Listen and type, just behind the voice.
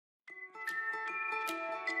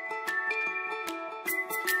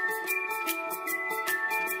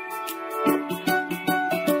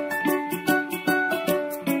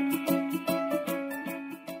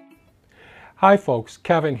Hi folks,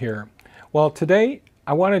 Kevin here. Well, today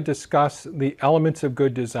I want to discuss the elements of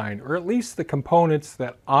good design, or at least the components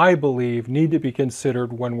that I believe need to be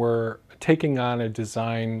considered when we're taking on a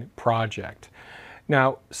design project.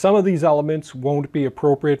 Now, some of these elements won't be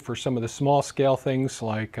appropriate for some of the small scale things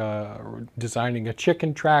like designing a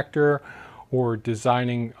chicken tractor or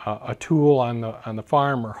designing a tool on the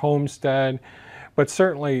farm or homestead, but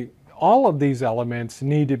certainly all of these elements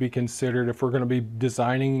need to be considered if we're going to be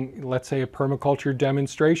designing, let's say, a permaculture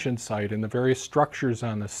demonstration site and the various structures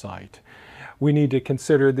on the site. We need to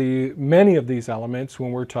consider many of these elements when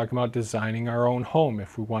we're talking about designing our own home,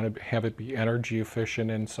 if we want to have it be energy efficient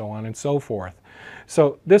and so on and so forth.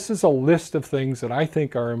 So this is a list of things that I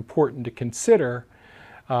think are important to consider,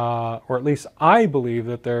 or at least I believe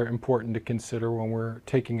that they're important to consider when we're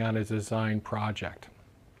taking on a design project.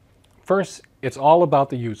 First, it's all about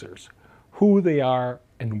the users, who they are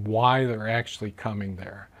and why they're actually coming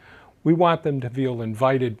there. We want them to feel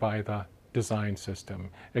invited by the design system,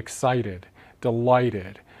 excited,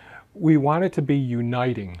 delighted. We want it to be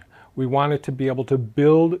uniting. We want it to be able to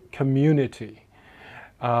build community,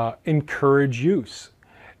 encourage use.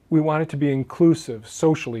 We want it to be inclusive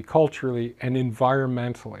socially, culturally, and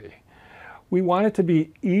environmentally. We want it to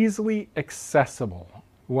be easily accessible.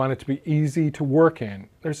 We want it to be easy to work in.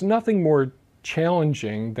 There's nothing more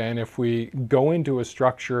challenging than if we go into a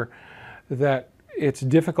structure that it's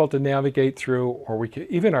difficult to navigate through, or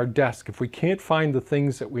even our desk, if we can't find the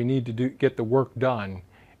things that we need to get the work done,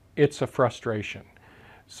 it's a frustration.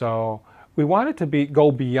 So we want it to go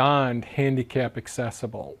beyond handicap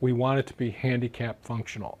accessible. We want it to be handicap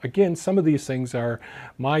functional. Again, some of these things are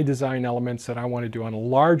my design elements that I want to do on a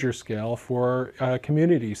larger scale for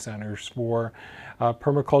community centers, for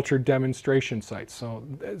permaculture demonstration sites.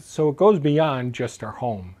 So it goes beyond just our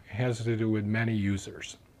home. It has to do with many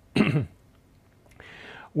users.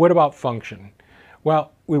 What about function?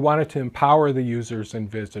 Well, we want it to empower the users and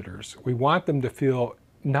visitors. We want them to feel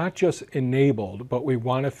not just enabled, but we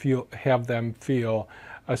want to have them feel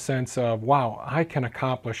a sense of, wow, I can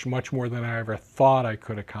accomplish much more than I ever thought I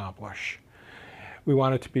could accomplish. We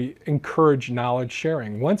want it to encourage knowledge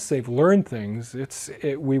sharing. Once they've learned things,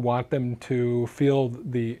 we want them to feel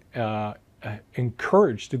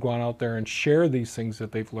encouraged to go out there and share these things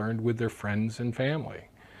that they've learned with their friends and family.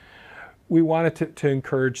 We want it to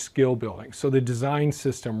encourage skill building. So the design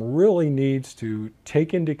system really needs to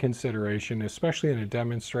take into consideration, especially in a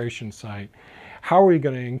demonstration site, how are we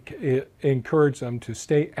going to encourage them to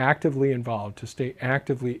stay actively involved, to stay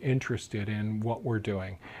actively interested in what we're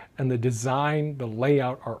doing. And the design, the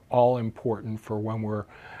layout are all important for when we're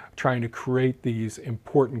trying to create these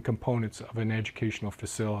important components of an educational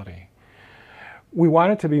facility. We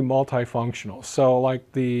want it to be multifunctional. So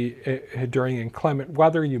like during inclement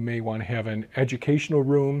weather, you may want to have an educational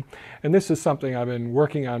room. And this is something I've been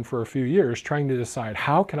working on for a few years, trying to decide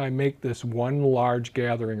how can I make this one large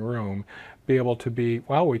gathering room be able to be,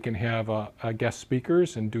 well, we can have guest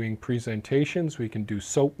speakers and doing presentations, we can do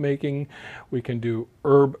soap making, we can do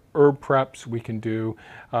herb preps, we can do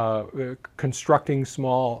constructing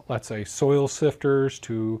small, let's say, soil sifters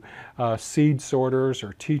to seed sorters,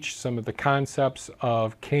 or teach some of the concepts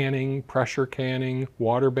of canning, pressure canning,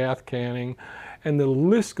 water bath canning, and the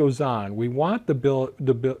list goes on. We want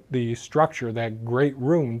the structure, that great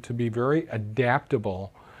room, to be very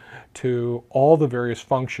adaptable to all the various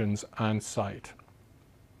functions on site.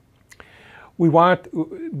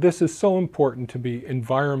 This is so important to be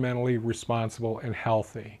environmentally responsible and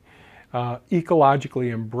healthy,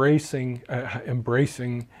 ecologically embracing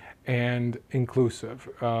and inclusive.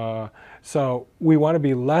 So we want to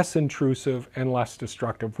be less intrusive and less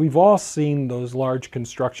destructive. We've all seen those large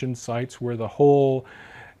construction sites where the whole,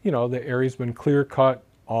 the area's been clear cut,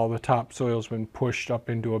 all the topsoil's been pushed up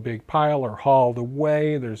into a big pile or hauled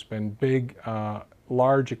away. There's been big,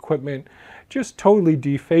 large equipment just totally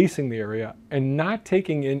defacing the area and not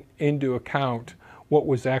taking into account what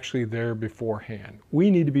was actually there beforehand. We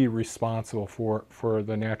need to be responsible for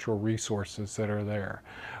the natural resources that are there.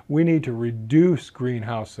 We need to reduce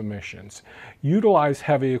greenhouse emissions. Utilize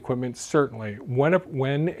heavy equipment, certainly,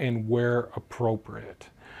 when and where appropriate.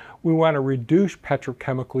 We want to reduce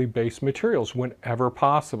petrochemically based materials whenever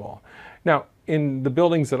possible. Now, in the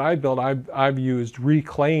buildings that I build, I've used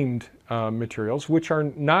reclaimed materials, which are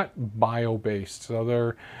not bio-based. So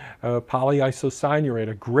they're polyisocyanurate,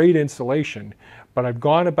 a great insulation. But I've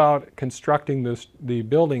gone about constructing the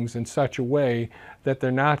buildings in such a way that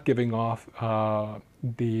they're not giving off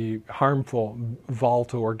the harmful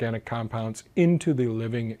volatile organic compounds into the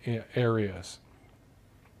living areas.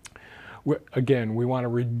 Again, we want to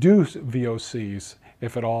reduce VOCs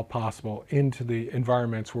if at all possible, into the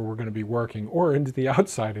environments where we're going to be working, or into the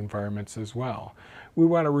outside environments as well. We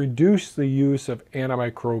want to reduce the use of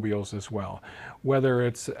antimicrobials as well, whether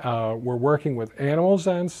it's we're working with animals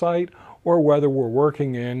on site, or whether we're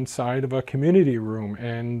working inside of a community room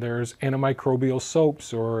and there's antimicrobial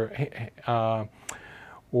soaps or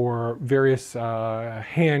various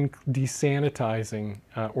hand desanitizing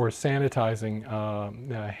or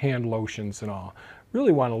sanitizing hand lotions and all.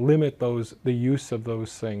 Really want to limit the use of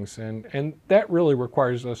those things, and that really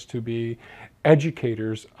requires us to be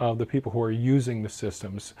educators of the people who are using the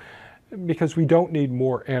systems, because we don't need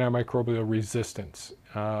more antimicrobial resistance.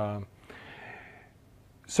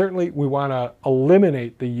 Certainly we want to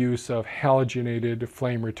eliminate the use of halogenated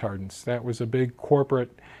flame retardants. That was a big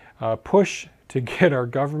corporate push to get our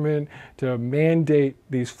government to mandate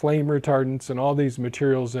these flame retardants and all these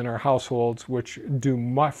materials in our households, which do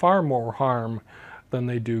far more harm than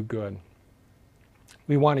they do good.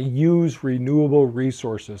 We want to use renewable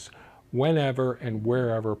resources whenever and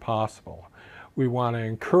wherever possible. We want to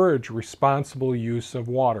encourage responsible use of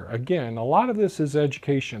water. Again, a lot of this is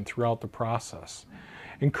education throughout the process.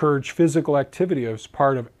 Encourage physical activity as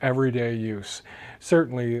part of everyday use.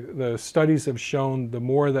 Certainly, the studies have shown the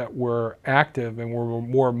more that we're active and we're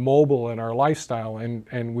more mobile in our lifestyle,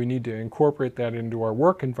 and we need to incorporate that into our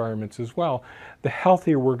work environments as well, the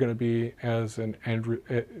healthier we're going to be as an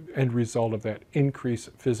end result of that increased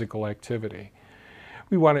physical activity.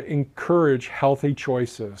 We want to encourage healthy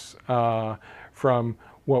choices from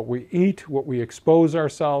what we eat, what we expose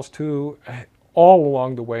ourselves to, all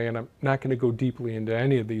along the way, and I'm not going to go deeply into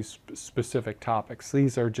any of these specific topics.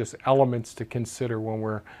 These are just elements to consider when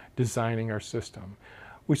we're designing our system.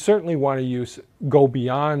 We certainly want to go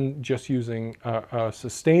beyond just using a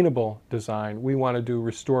sustainable design. We want to do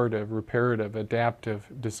restorative, reparative, adaptive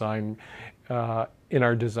design in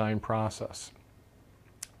our design process.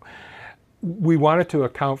 We want it to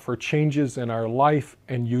account for changes in our life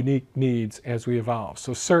and unique needs as we evolve.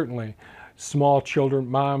 So certainly, small children,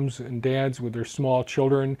 moms and dads with their small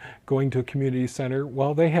children going to a community center,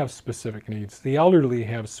 well, they have specific needs. The elderly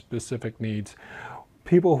have specific needs.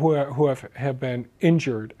 People who have been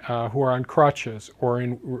injured, who are on crutches or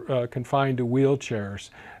confined to wheelchairs,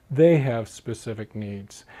 they have specific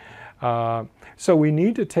needs. So we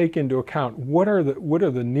need to take into account what are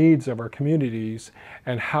the needs of our communities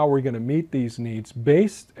and how we're going to meet these needs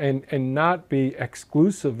based and not be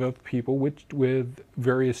exclusive of people with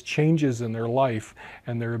various changes in their life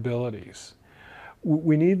and their abilities.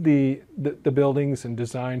 We need the buildings and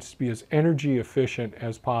designs to be as energy efficient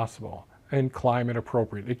as possible and climate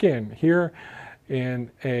appropriate. Again, here in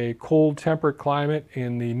a cold temperate climate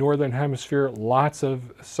in the northern hemisphere, lots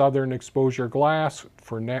of southern exposure glass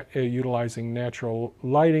for utilizing natural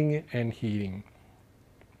lighting and heating.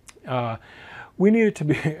 We need it to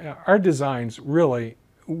be, our designs really,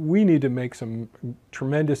 we need to make some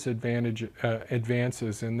tremendous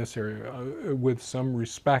advances in this area with some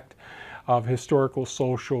respect of historical,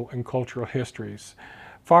 social, and cultural histories.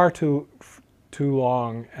 Far too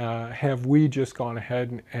long have we just gone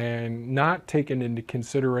ahead and not taken into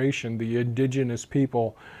consideration the indigenous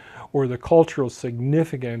people or the cultural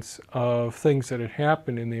significance of things that had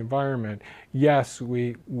happened in the environment. Yes,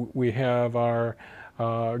 we have our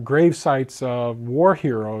grave sites of war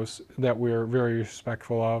heroes that we're very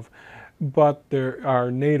respectful of, but there are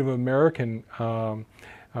Native American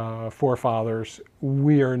forefathers,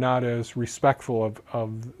 we are not as respectful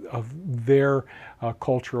of their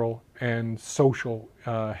cultural and social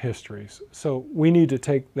histories. So we need to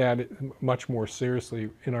take that much more seriously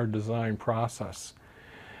in our design process.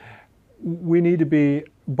 We need to be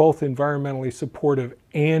both environmentally supportive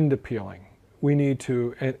and appealing. We need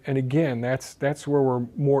to, and again, that's where we're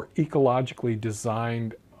more ecologically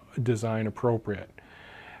design appropriate.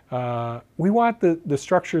 We want the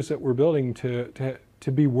structures that we're building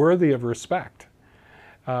to be worthy of respect.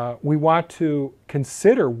 We want to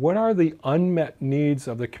consider what are the unmet needs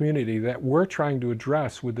of the community that we're trying to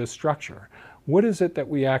address with this structure. What is it that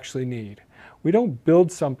we actually need? We don't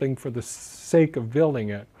build something for the sake of building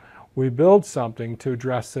it. We build something to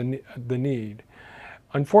address the need.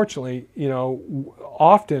 Unfortunately,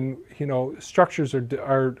 often, structures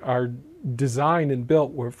are designed and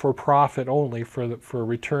built for profit only, for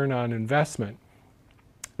return on investment.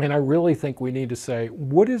 And I really think we need to say,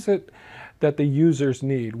 what is it that the users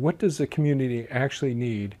need? What does the community actually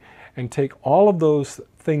need? And take all of those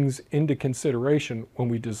things into consideration when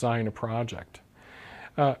we design a project.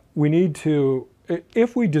 We need to,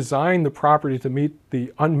 if we design the property to meet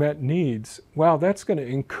the unmet needs, well, that's going to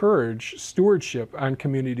encourage stewardship on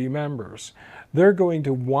community members. They're going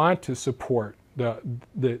to want to support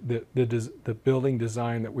the building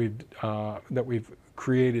design that we've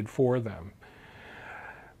created for them.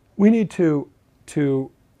 We need to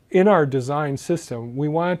in our design system, we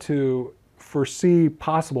want to foresee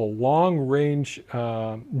possible long-range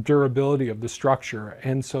durability of the structure,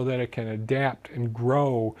 and so that it can adapt and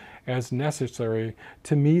grow as necessary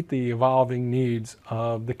to meet the evolving needs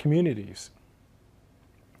of the communities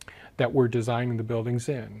that we're designing the buildings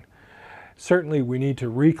in. Certainly we need to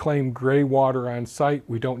reclaim gray water on site.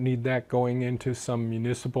 We don't need that going into some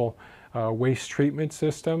municipal waste treatment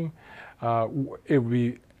system. It would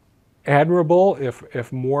be admirable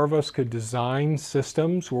if more of us could design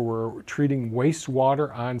systems where we're treating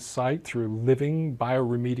wastewater on site through living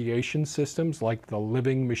bioremediation systems like the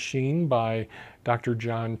Living Machine by Dr.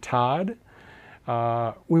 John Todd.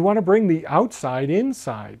 We want to bring the outside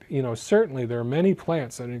inside. You know, certainly there are many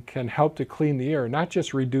plants that can help to clean the air, not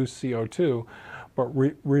just reduce CO2, but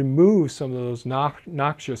remove some of those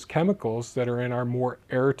noxious chemicals that are in our more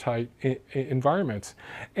airtight environments.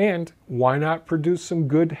 And why not produce some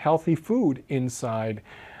good, healthy food inside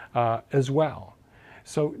as well?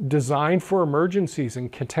 So design for emergencies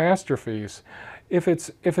and catastrophes. If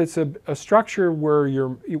it's a structure where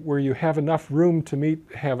you have enough room to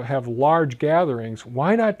have large gatherings,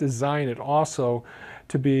 why not design it also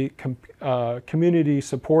to be community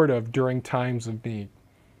supportive during times of need?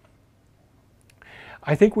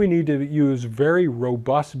 I think we need to use very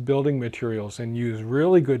robust building materials and use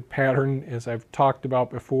really good pattern, as I've talked about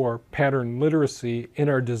before, pattern literacy in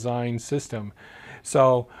our design system.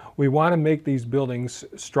 So we want to make these buildings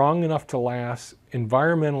strong enough to last,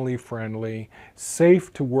 environmentally friendly,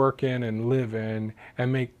 safe to work in and live in,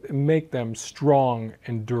 and make them strong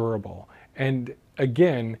and durable. And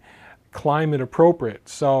again, climate appropriate.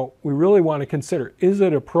 So we really want to consider, is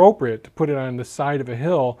it appropriate to put it on the side of a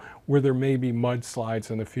hill where there may be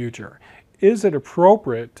mudslides in the future? Is it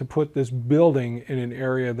appropriate to put this building in an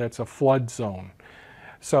area that's a flood zone?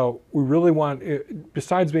 So we really want,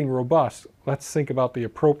 besides being robust, let's think about the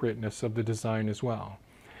appropriateness of the design as well.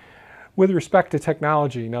 With respect to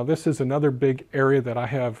technology, now this is another big area that I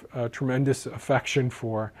have a tremendous affection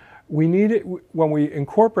for. We need it, when we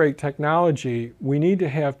incorporate technology, we need to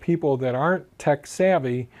have people that aren't tech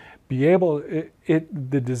savvy be able,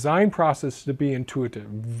 the design process to be intuitive,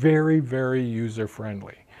 very, very user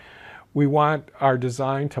friendly. We want our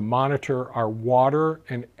design to monitor our water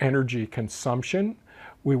and energy consumption.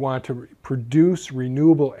 We want to produce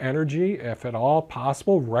renewable energy, if at all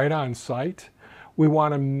possible, right on site. We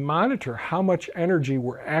want to monitor how much energy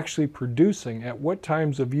we're actually producing at what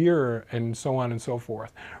times of year and so on and so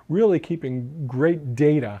forth. Really keeping great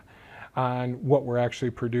data on what we're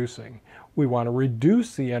actually producing. We want to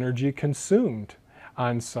reduce the energy consumed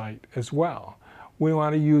on site as well. We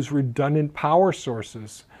want to use redundant power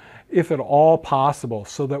sources, if at all possible,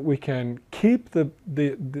 so that we can keep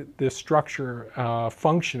the structure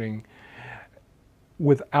functioning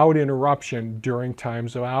without interruption during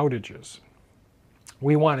times of outages.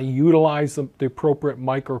 We want to utilize the appropriate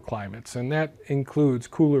microclimates, and that includes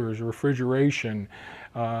coolers, refrigeration.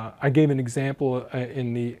 I gave an example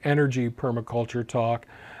in the energy permaculture talk,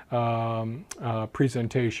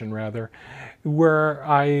 presentation rather, where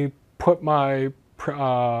I put my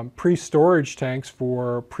pre-storage tanks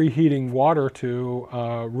for preheating water to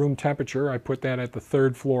room temperature. I put that at the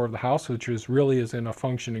 3rd floor of the house, which really is in a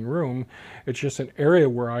functioning room. It's just an area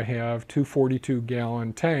where I have 2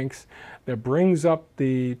 42-gallon tanks that brings up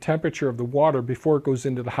the temperature of the water before it goes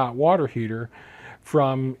into the hot water heater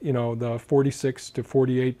from, you know, the 46 to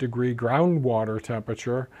 48 degree groundwater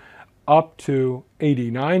temperature up to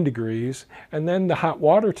 89 degrees, and then the hot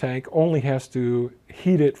water tank only has to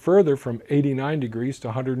heat it further from 89 degrees to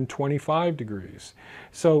 125 degrees.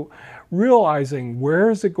 So realizing where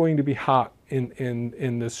is it going to be hot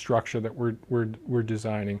in this structure that we're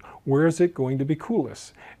designing, where is it going to be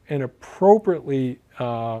coolest, and appropriately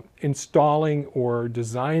installing or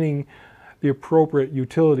designing the appropriate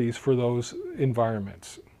utilities for those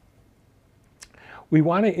environments. We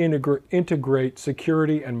want to integrate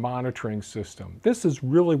security and monitoring system. This has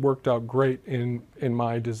really worked out great in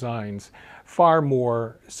my designs, far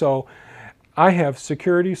more. So I have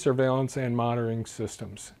security, surveillance, and monitoring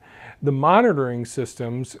systems. The monitoring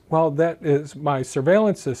systems, well, that is, my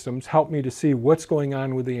surveillance systems help me to see what's going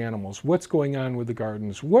on with the animals, what's going on with the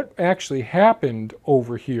gardens, what actually happened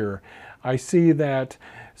over here. I see that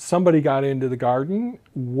somebody got into the garden,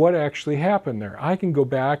 what actually happened there? I can go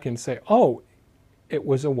back and say, oh, it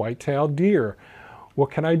was a white-tailed deer.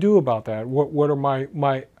 What can I do about that? What are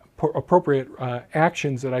my appropriate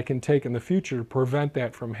actions that I can take in the future to prevent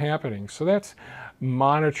that from happening. So that's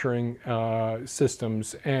monitoring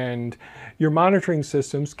systems, and your monitoring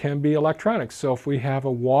systems can be electronic. So if we have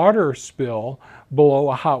a water spill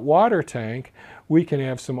below a hot water tank, we can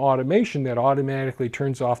have some automation that automatically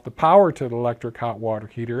turns off the power to the electric hot water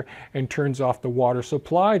heater and turns off the water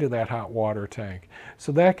supply to that hot water tank.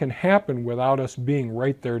 So that can happen without us being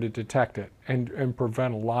right there to detect it and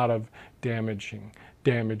prevent a lot of damage in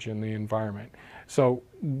the environment. So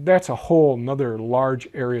that's a whole another large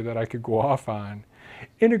area that I could go off on.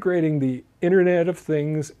 Integrating the Internet of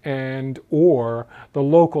Things and or the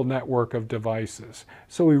local network of devices.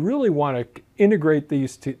 So we really want to integrate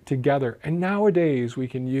these together. And nowadays we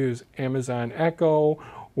can use Amazon Echo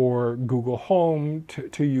or Google Home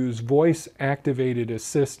to use voice-activated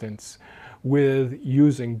assistants with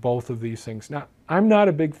using both of these things. Now, I'm not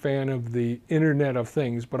a big fan of the Internet of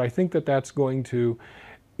Things, but I think that that's going to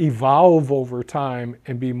evolve over time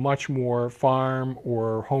and be much more farm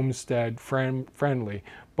or homestead friendly.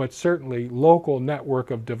 But certainly local network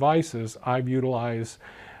of devices I've utilized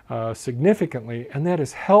significantly, and that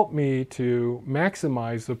has helped me to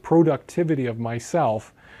maximize the productivity of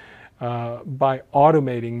myself by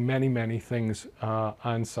automating many things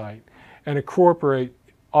on site, and incorporate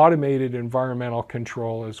automated environmental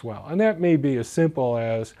control as well. And that may be as simple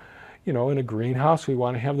as, you know, in a greenhouse, we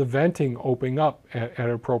want to have the venting open up at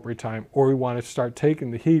an appropriate time, or we want to start taking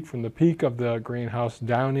the heat from the peak of the greenhouse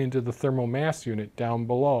down into the thermal mass unit down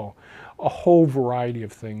below. A whole variety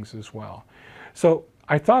of things as well. So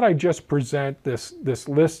I thought I'd just present this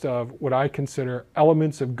list of what I consider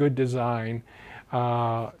elements of good design.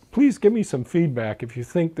 Please give me some feedback if you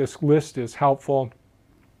think this list is helpful.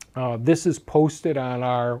 This is posted on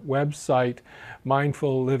our website,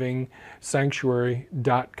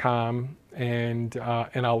 mindfullivingsanctuary.com, and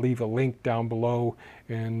I'll leave a link down below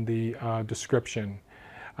in the description.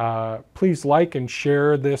 Please like and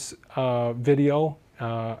share this video.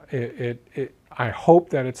 I hope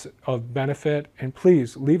that it's of benefit, and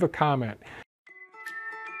please leave a comment.